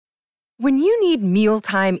When you need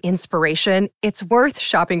mealtime inspiration, it's worth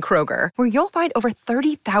shopping Kroger, where you'll find over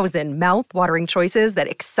 30,000 mouth-watering choices that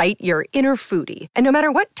excite your inner foodie. And no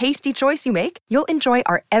matter what tasty choice you make, you'll enjoy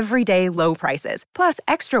our everyday low prices, plus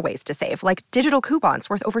extra ways to save, like digital coupons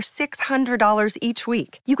worth over $600 each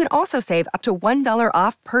week. You can also save up to $1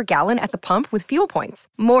 off per gallon at the pump with fuel points.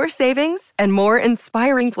 More savings and more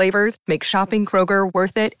inspiring flavors make shopping Kroger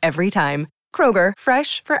worth it every time. Kroger,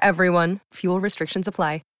 fresh for everyone. Fuel restrictions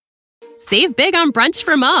apply. Save big on brunch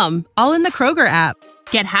for mom, all in the Kroger app.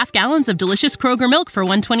 Get half gallons of delicious Kroger milk for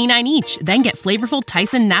 $1.29 each. Then get flavorful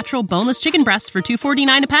Tyson natural boneless chicken breasts for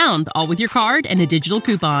 $2.49 a pound, all with your card and a digital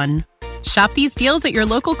coupon. Shop these deals at your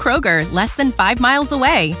local Kroger, less than 5 miles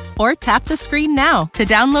away. Or tap the screen now to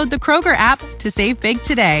download the Kroger app to save big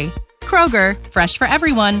today. Kroger, fresh for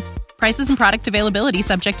everyone. Prices and product availability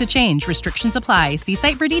subject to change. Restrictions apply. See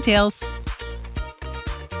site for details.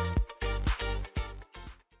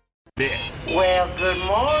 This good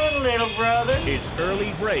morning, little brother. is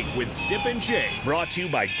Early Break with Zip and Jay, brought to you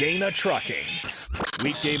by Gaina Trucking.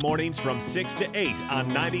 Weekday mornings from 6 to 8 on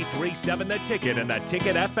 93.7 The Ticket and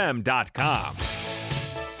theticketfm.com.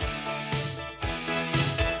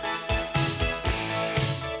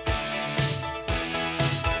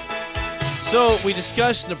 So we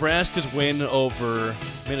discussed Nebraska's win over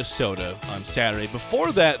Minnesota on Saturday.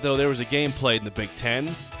 Before that, though, there was a game played in the Big Ten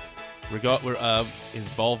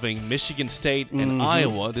involving Michigan State and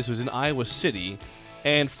Iowa. This was in Iowa City.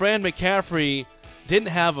 And Fran McCaffery didn't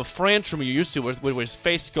have a Frantrum you're used to where his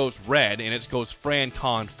face goes red and it goes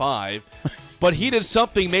FranCon 5. But he did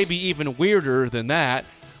something maybe even weirder than that.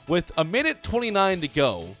 With a minute 29 to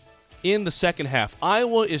go in the second half,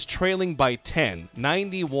 Iowa is trailing by 10,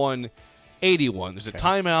 91-81. There's a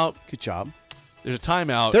timeout. Good job. There's a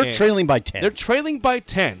timeout. They're trailing by 10. They're trailing by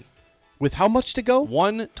 10. With how much to go?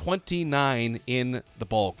 1:29 in the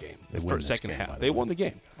ball game. They won this second game, half. by the They way. won the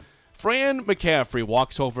game. Fran McCaffery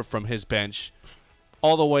walks over from his bench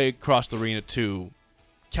all the way across the arena to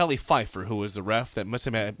Kelly Pfeiffer, who was the ref that must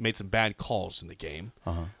have made some bad calls in the game.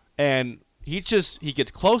 And he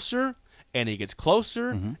gets closer, and he gets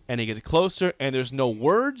closer, and he gets closer, and there's no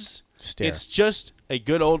words. Stare. It's just a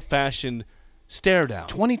good old-fashioned stare down.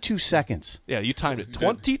 22 seconds. Yeah, you timed it.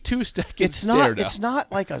 22 seconds It's stare down. not. It's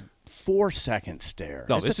not like a 4-second stare.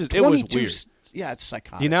 No, It's it a was 22 weird. Yeah, it's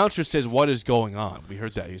psychotic. The announcer says, "What is going on?" We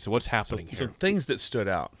heard that. He said, "What's happening So here?" things that stood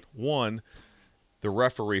out. One, the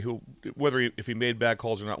referee, who if he made bad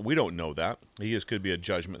calls or not, we don't know that. He just could be a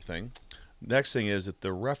judgment thing. Next thing is that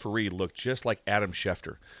the referee looked just like Adam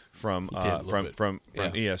Schefter from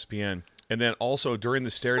ESPN. And then also during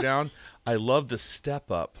the stare down, I love the step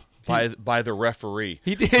up by the referee.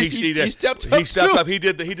 He did. He stepped up. He stepped up. He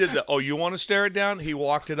did the. Oh, you want to stare it down? He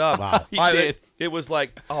walked it up. Wow. He did. It was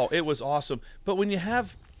like, oh, it was awesome. But when you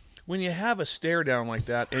have a stare down like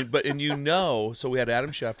that, so we had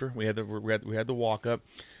Adam Schefter, we had the walk up.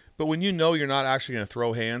 But when you know you're not actually going to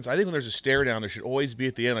throw hands, I think when there's a stare down, there should always be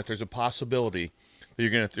at the end, like there's a possibility that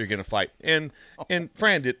you're gonna fight. And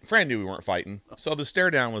Fran knew we weren't fighting, so the stare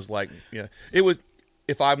down was like, yeah, it was.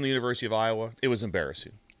 If I'm the University of Iowa, it was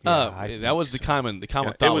embarrassing. That was the common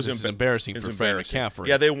thought. It was embarrassing for Fran McCaffery.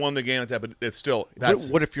 Yeah, they won the game like that, but it's still.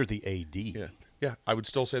 What if you're the AD? Yeah, I would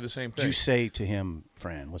still say the same thing. Did you say to him,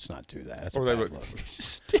 Fran, let's not do that? That's Or a they bad look-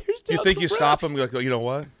 look. Do you think you stop him? Like, you know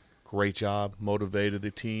what? Great job, motivated the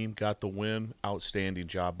team, got the win. Outstanding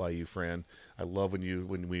job by you, Fran. I love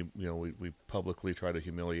when we publicly try to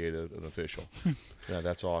humiliate an official. Yeah,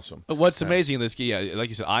 that's awesome. But what's amazing in this game, like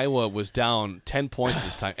you said, Iowa was down 10 points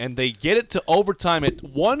this time, and they get it to overtime at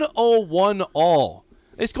 101 all.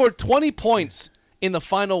 They scored 20 points in the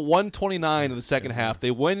final 129 of the second half.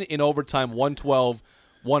 They win in overtime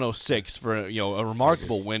 112-106 for a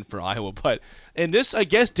remarkable win for Iowa. And this, I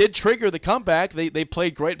guess, did trigger the comeback. They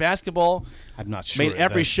played great basketball. I'm not sure. Made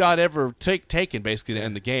every shot ever taken, basically, to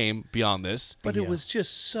end the game beyond this. But it was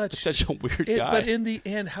just such a weird guy. But in the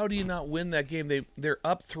end, how do you not win that game? They're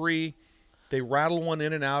up 3. They rattle one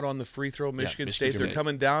in and out on the free throw. Michigan State. They're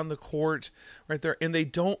coming down the court right there, and they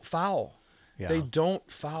don't foul. Yeah. They don't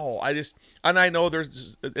foul. I know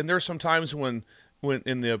there's some times when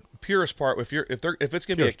in the purest part, if it's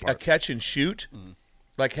going to be a catch and shoot,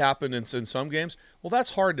 like happened in some games, well,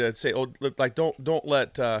 that's hard to say. Oh, like don't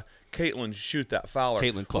let Caitlin shoot that fouler.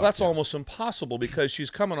 Caitlin Clark, well, that's almost impossible because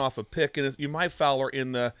she's coming off a pick, and you might foul her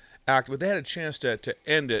in the act, but they had a chance to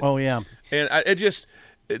end it. Oh yeah, and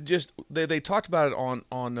they talked about it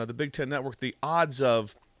on the Big Ten Network. The odds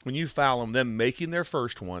of when you foul them making their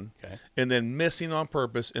first one, and then missing on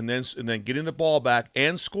purpose, and then getting the ball back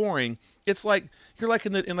and scoring, it's like you're like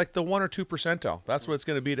in the 1 or 2 percentile. That's what it's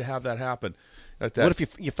going to be to have that happen. At that. What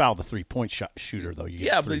if you foul the 3-point shooter, though?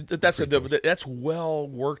 But that's well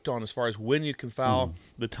worked on as far as when you can foul,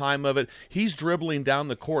 the time of it. He's dribbling down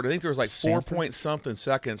the court. I think there was like 4-point-something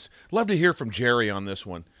seconds. Love to hear from Jerry on this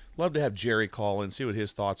one. Love to have Jerry call and see what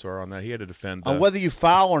his thoughts are on that. He had to defend whether you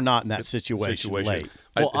foul or not in that situation. Late.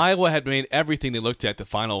 Well, Iowa had made everything they looked at the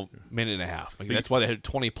final minute and a half. That's why they had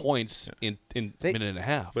 20 points in minute and a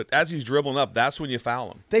half. But as he's dribbling up, that's when you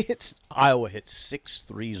foul him. Iowa hit 6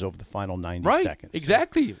 threes over the final 90 seconds.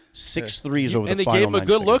 Exactly. 6 threes over the final 90 seconds. And they gave him a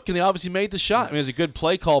good look, and they obviously made the shot. I mean, it was a good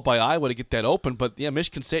play call by Iowa to get that open, but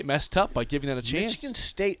Michigan State messed up by giving that a chance. Michigan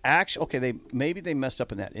State actually, maybe they messed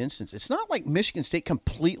up in that instance. It's not like Michigan State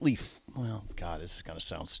completely. Well, God, this is going to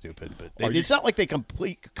sound stupid, but it's not like they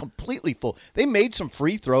completely full. They made some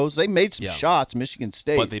free throws. They made some shots, Michigan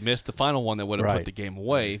State. But they missed the final one that would have put the game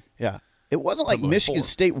away. Yeah. It wasn't like Michigan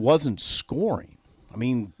State wasn't scoring. I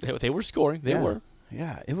mean. They were scoring. They were.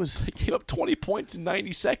 Yeah, it was. They gave up 20 points in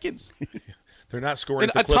 90 seconds. They're not scoring.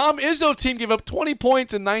 And a Tom Izzo team gave up 20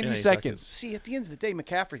 points in 90 seconds. See, at the end of the day,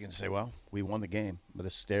 McCaffery can say, well, we won the game. But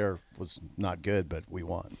the stare was not good, but we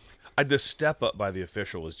won. The step up by the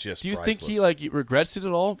official was just. Do you priceless. think he regrets it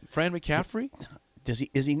at all, Fran McCaffery?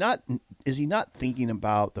 Is he not thinking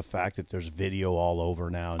about the fact that there's video all over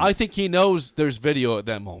now? I think he knows there's video at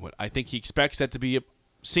that moment. I think he expects that to be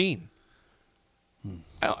seen.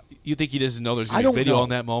 You think he doesn't know there's video on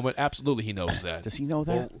that moment? Absolutely, he knows that. Does he know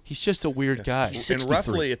that? Well, he's just a weird guy. And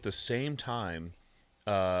roughly at the same time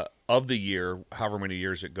of the year, however many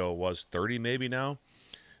years ago was 30 maybe now.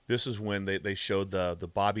 This is when they showed the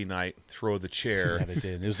Bobby Knight throw the chair. Yeah, they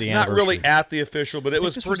did. It was the not anniversary. really at the official, but it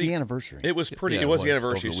was pretty. Was the anniversary. It was pretty. It was the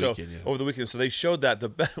anniversary. Over the weekend, so they showed that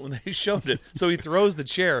when they showed it. So he throws the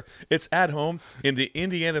chair. It's at home, and the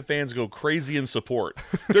Indiana fans go crazy in support.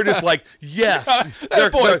 They're just like, yes,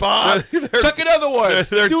 boy, Bob, chuck another one.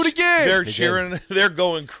 Do it again. They're cheering. They're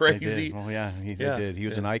going crazy. Oh yeah, they did. He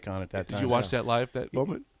was an icon at that time. Did you watch that live? That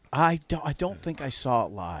moment? I don't think I saw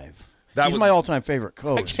it live. He's my all-time favorite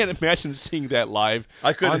coach. I can't imagine seeing that live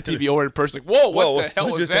on TV or in person. Like, what the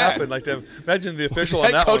hell was just that? Happened? Like, imagine the official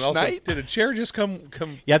on that Coach one. Also, Knight? did a chair just come?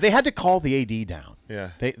 Yeah, they had to call the AD down. Yeah,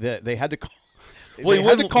 they had to call. Well, they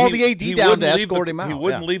had to call the AD down to escort him out. He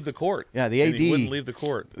wouldn't leave the court. Yeah, the AD wouldn't leave the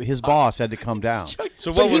court. His boss had to come down.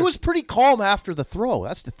 So he was pretty calm after the throw.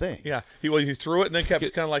 That's the thing. Yeah, he threw it and then kept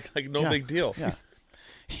kind of like no big deal. Yeah,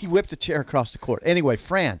 he whipped the chair across the court. Anyway,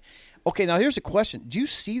 Fran. Okay, now here's a question. Do you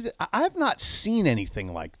see that? I have not seen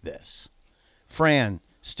anything like this. Fran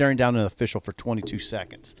staring down an official for 22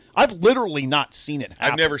 seconds. I've literally not seen it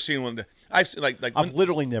happen. I've never seen one. I've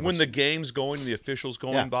literally never. When the game's going, the officials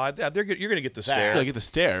going by, you're going to get the stare. You'll get the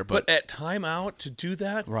stare, but at timeout to do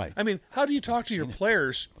that, right? I mean, how do you talk to your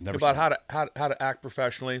players about how to act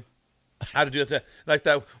professionally? How to do it like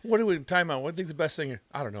that? What do we timeout? What do you think the best thing?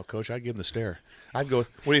 I don't know, Coach. I'd give him the stare. I'd go.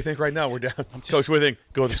 What do you think right now? We're down. Coach, what do you think?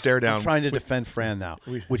 Go with the stare down. I'm trying to defend Fran now.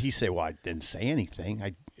 Would he say, "Well, I didn't say anything.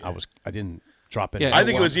 I didn't drop it." Yeah, I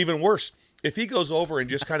think it was even worse. If he goes over and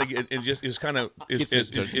just kind of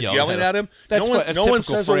is yelling at him, no one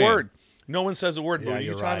says a word. No one says a word. Yeah, but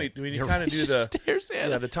you're right. When you kind of do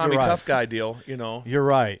the Tommy Tough Guy deal, you know. You're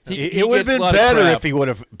right. It would have been better if he would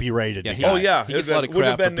have berated the guy. Oh yeah, he gets a lot of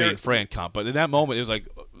crap for being Fran comp, but in that moment it was like,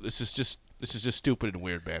 this is just stupid and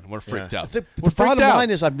weird, man. We're freaked out. The bottom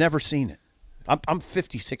line is I've never seen it. I'm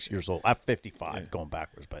 56 years old. I'm 55 going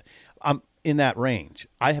backwards, but I'm in that range.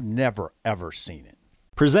 I have never ever seen it.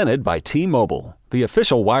 Presented by T-Mobile, the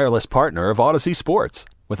official wireless partner of Odyssey Sports.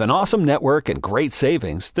 With an awesome network and great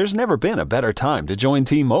savings, there's never been a better time to join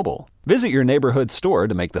T-Mobile. Visit your neighborhood store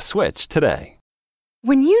to make the switch today.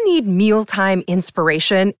 When you need mealtime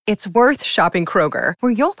inspiration, it's worth shopping Kroger,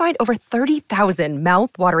 where you'll find over 30,000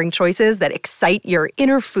 mouth-watering choices that excite your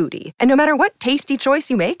inner foodie. And no matter what tasty choice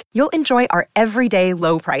you make, you'll enjoy our everyday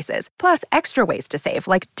low prices, plus extra ways to save,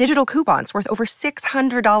 like digital coupons worth over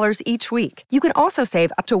 $600 each week. You can also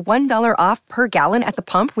save up to $1 off per gallon at the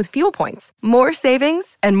pump with fuel points. More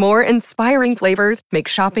savings and more inspiring flavors make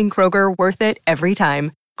shopping Kroger worth it every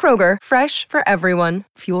time. Kroger, fresh for everyone.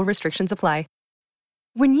 Fuel restrictions apply.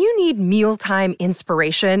 When you need mealtime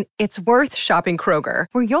inspiration, it's worth shopping Kroger,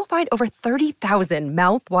 where you'll find over 30,000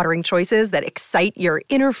 mouth-watering choices that excite your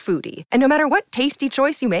inner foodie. And no matter what tasty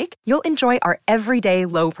choice you make, you'll enjoy our everyday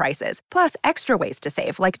low prices, plus extra ways to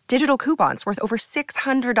save, like digital coupons worth over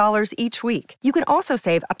 $600 each week. You can also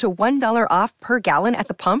save up to $1 off per gallon at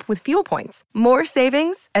the pump with fuel points. More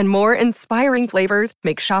savings and more inspiring flavors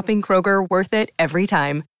make shopping Kroger worth it every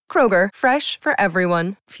time. Kroger, fresh for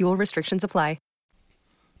everyone. Fuel restrictions apply.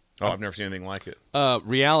 Oh, I've never seen anything like it.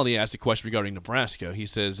 Reality asked a question regarding Nebraska. He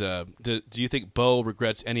says, do you think Bo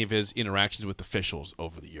regrets any of his interactions with officials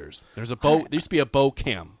over the years? There used to be a Bo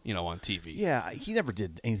cam, on TV. Yeah, he never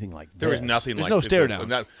did anything like There this. was nothing There's like no this. stare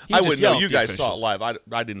downs. I wouldn't know. You guys saw it live.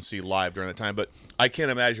 I didn't see live during that time, but I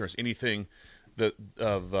can't imagine there's anything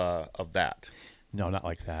of that. No, not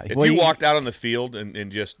like that. If you walked out on the field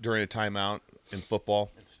and just during a timeout in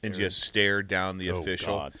football and just stared down the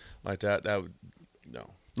official like that would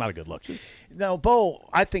no. Not a good look. Now, Bo,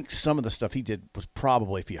 I think some of the stuff he did was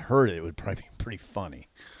probably, if you heard it, it would probably be pretty funny.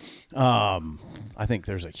 I think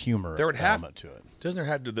there's a humor element to it. Doesn't there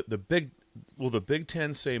have to will the Big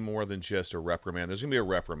Ten say more than just a reprimand? There's going to be a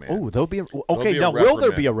reprimand. Oh, there'll be will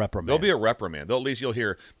there be a reprimand? There'll be a reprimand. At least you'll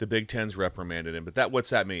hear the Big Ten's reprimanded him. But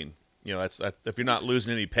what's that mean? That's if you're not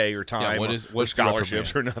losing any pay or time or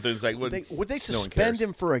scholarships or nothing. It's like would they suspend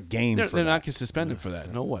him for a game? They're not going to suspend him for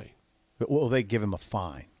that. No way. Will they give him a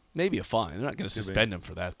fine? Maybe a fine. They're not going to suspend him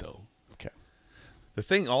for that, though. Okay. The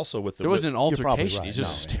thing also with there wasn't an altercation. Right. He's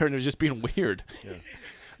just staring. He was just being weird. Yeah.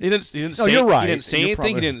 He didn't no, say. You're right. He didn't say you're anything.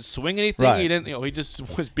 probably... He didn't swing anything. Right. He didn't. He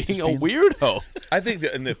just was being a weirdo. I think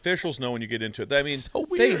that, and the officials know when you get into it. I mean, so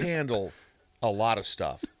they handle a lot of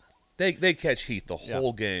stuff. They catch heat the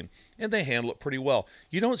whole game, and they handle it pretty well.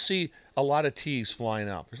 You don't see a lot of T's flying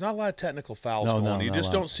out. There's not a lot of technical fouls going on. You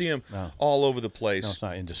just don't see them all over the place. No, it's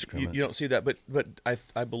not indiscriminate. You don't see that. But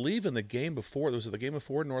I believe in the game before, was it the game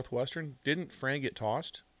before Northwestern? Didn't Fran get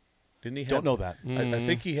tossed? Didn't he? Don't know that. I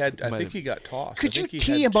think he had. I think he got tossed. Could you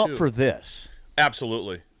tee him up for this?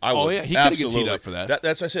 Absolutely. I would. Yeah, he could get teed up for that.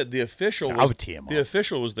 That's what I said. The official. I would tee him up. The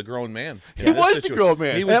official was the grown man. He was the grown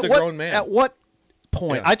man. He was the grown man. At what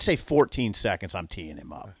point? I'd say 14 seconds. I'm teeing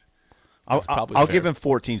him up. I'll give him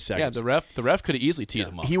 14 seconds. Yeah, the ref could have easily teed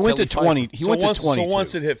him up. He went to 20. He went to 22. So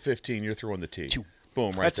once it hit 15, you're throwing the tee.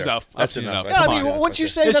 Boom, right that's there. Enough. That's enough. Yeah, I mean, once you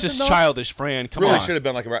say this that's is enough, childish, Fran. Come really on. Should have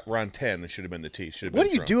been like around 10. It should have been the tee. What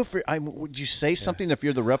do you do if would you say something if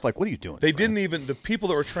you're the ref? Like, what are you doing? They didn't even. The people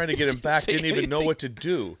that were trying to get him back didn't even know what to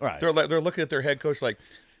do. Right. They're looking at their head coach like,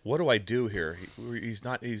 what do I do here? He's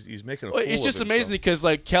not. He's making a fool It's just of amazing because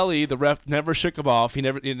Kelly, the ref, never shook him off. He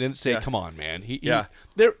didn't say, "Come on, man."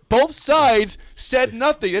 Both sides said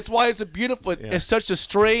nothing. That's why it's a beautiful. Yeah. It's such a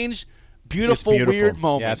strange, beautiful, weird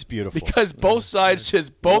moment. Yeah, it's beautiful because both sides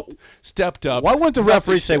just stepped up. Why wouldn't the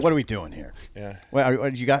referee say, "What are we doing here?" Yeah. What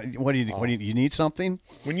do you need something?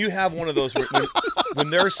 When you have one of those, when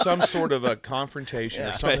there's some sort of a confrontation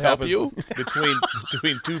or something happens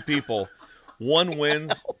between two people. One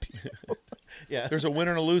wins. Yeah. There's a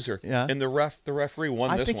winner and a loser. Yeah. And the referee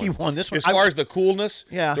won this one. I think he won this one. As far as the coolness,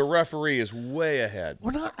 yeah. The referee is way ahead.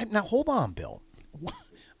 Now, hold on, Bill.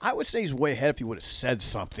 I would say he's way ahead if he would have said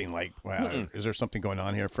something like, well, is there something going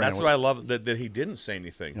on here, Fran? That's what I love, that he didn't say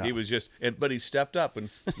anything. No. He was just – but he stepped up.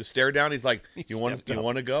 And the stare down, he's like, you want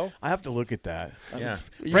to go? I have to look at that. Yeah.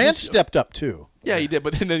 Fran stepped up, too. Yeah, he did.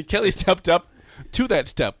 But then Kelly stepped up to that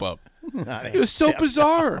step up. It was so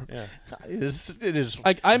bizarre. Yeah. It is.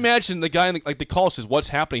 I imagine the guy in the call says, "What's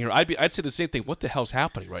happening here?" I'd say the same thing. What the hell's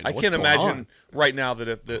happening right now? I can't imagine right now that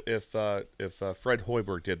if Fred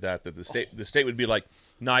Hoiberg did that the state would be like,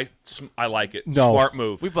 nice, I like it, smart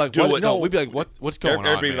move. We'd be like, we'd be like, what's going on?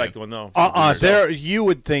 Everybody man? like, well, no. There, you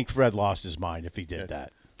would think Fred lost his mind if he did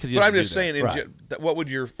that. But I'm just saying, what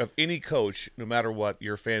would of any coach, no matter what,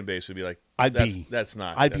 your fan base would be like? I'd be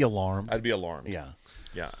alarmed. I'd be alarmed.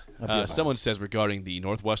 Yeah. Someone says regarding the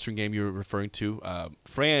Northwestern game you were referring to,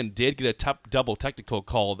 Fran did get a double technical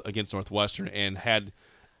called against Northwestern and had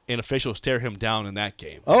an official stare him down in that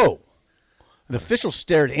game. Oh, the official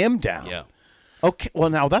stared him down. Yeah. Okay. Well,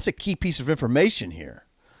 now that's a key piece of information here.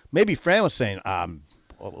 Maybe Fran was saying, I'm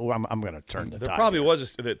going to turn the tide. There probably here.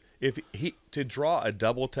 was that if he to draw a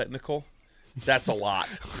double technical. That's a lot.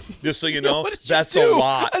 Just so you know, that's a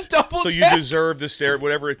lot. So you deserve the stare.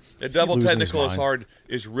 Whatever. A double technical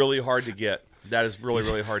is really hard to get. That is really,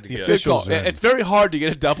 really hard to get. It's very hard to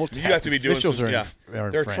get a double technical. You have to be doing officials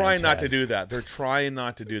some, They're trying not to do that. They're trying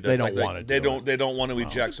not to do that. They don't want to. They don't want to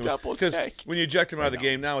eject someone because when you eject them out of the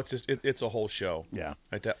game now, it's just it's a whole show. Yeah.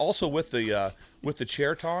 Like that. Also with the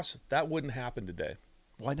chair toss, that wouldn't happen today.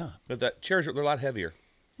 Why not? But that chairs they're a lot heavier.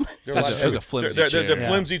 There's a flimsy chair. There's a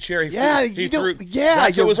flimsy chair.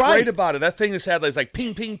 That's what was great about it. That thing just had like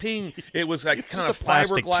ping, ping, ping. It was like kind of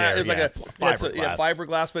fiberglass. It's like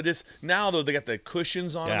fiberglass. But it's now though they got the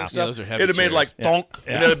cushions on them and stuff. Yeah, those are heavy It'd have made like donk.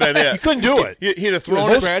 Yeah. It'd have been it. You couldn't do it. He'd have thrown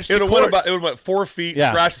it. It would have went 4 feet,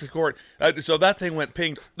 scratched the court. So that thing went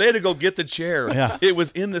ping. They had to go get the chair. Yeah. It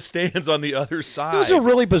was in the stands on the other side. It was a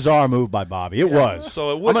really bizarre move by Bobby. It was.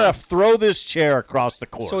 So I'm going to throw this chair across the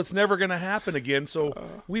court. So it's never going to happen again. So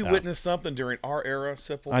We witnessed something during our era,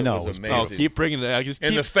 Sipple. I know. It was It was amazing. Oh, keep bringing it.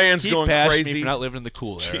 And the fans keep going bashing crazy me for not living in the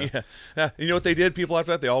cool era. Yeah. You know what they did? People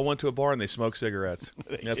after that, they all went to a bar and they smoked cigarettes.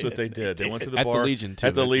 That's what they did. They went to the At the bar Legion, too.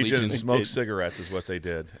 at the At Legion and Legion. smoked cigarettes. Is what they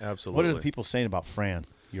did. Absolutely. What are the people saying about Fran,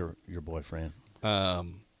 your boy Fran?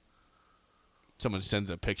 Someone sends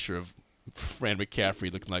a picture of Fran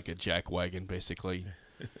McCaffery looking like a jackwagon, basically.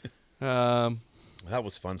 That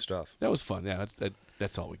was fun stuff. That was fun. Yeah,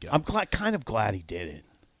 that's all we got. I'm kind of glad he did it.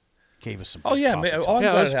 Gave us some. Oh, yeah, talking man. time.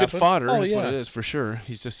 yeah, that's good happened. fodder. Oh, Is what yeah. it is for sure.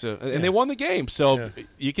 He's just and they won the game, so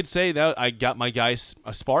you could say that I got my guys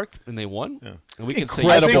a spark and they won. Yeah. And we can say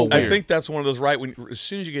I think that's one of those as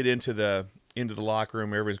soon as you get into the locker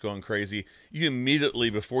room, everybody's going crazy. You immediately,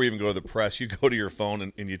 before you even go to the press, you go to your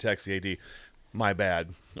phone and you text the AD. My bad.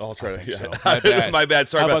 I'll try to. So. My bad. My bad.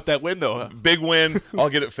 Sorry How about that win though? Huh? Big win. I'll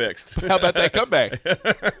get it fixed. How about that comeback,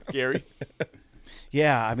 Gary?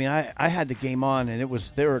 Yeah, I mean, I had the game on, and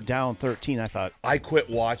they were down 13. I thought I quit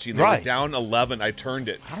watching. They were down 11. I turned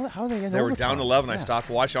it. How are they in They were overtime? down 11. Yeah. I stopped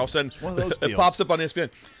watching. All of a sudden, one of those it deals. pops up on ESPN.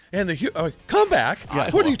 And comeback?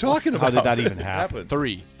 What are you talking about? How did that even happen?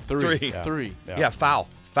 Three. Yeah, foul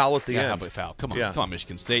at the Yeah, end. how about foul? Come on, Yeah. come on,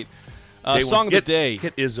 Michigan State. Day Song one. of the day.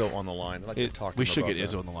 Get Izzo on the line. I'd like to talk to We him should about get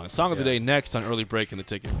that. Izzo on the line. Song of the day next on Early Break in the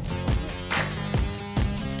Ticket.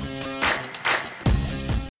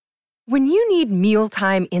 When you need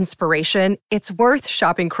mealtime inspiration, it's worth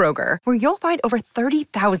shopping Kroger, where you'll find over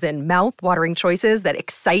 30,000 mouth-watering choices that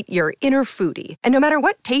excite your inner foodie. And no matter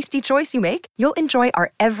what tasty choice you make, you'll enjoy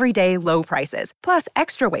our everyday low prices, plus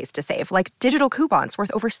extra ways to save, like digital coupons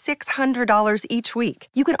worth over $600 each week.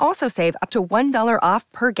 You can also save up to $1 off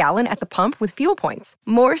per gallon at the pump with fuel points.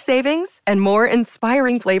 More savings and more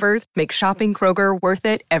inspiring flavors make shopping Kroger worth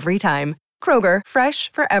it every time. Kroger,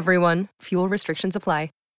 fresh for everyone. Fuel restrictions apply.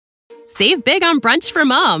 Save big on brunch for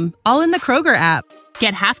mom, all in the Kroger app.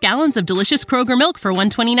 Get half gallons of delicious Kroger milk for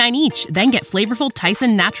 $1.29 each. Then get flavorful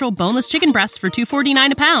Tyson natural boneless chicken breasts for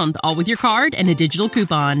 $2.49 a pound, all with your card and a digital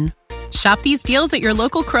coupon. Shop these deals at your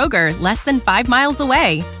local Kroger, less than 5 miles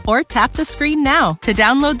away. Or tap the screen now to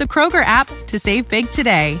download the Kroger app to save big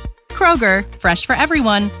today. Kroger, fresh for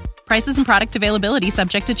everyone. Prices and product availability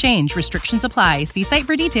subject to change. Restrictions apply. See site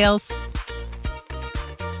for details.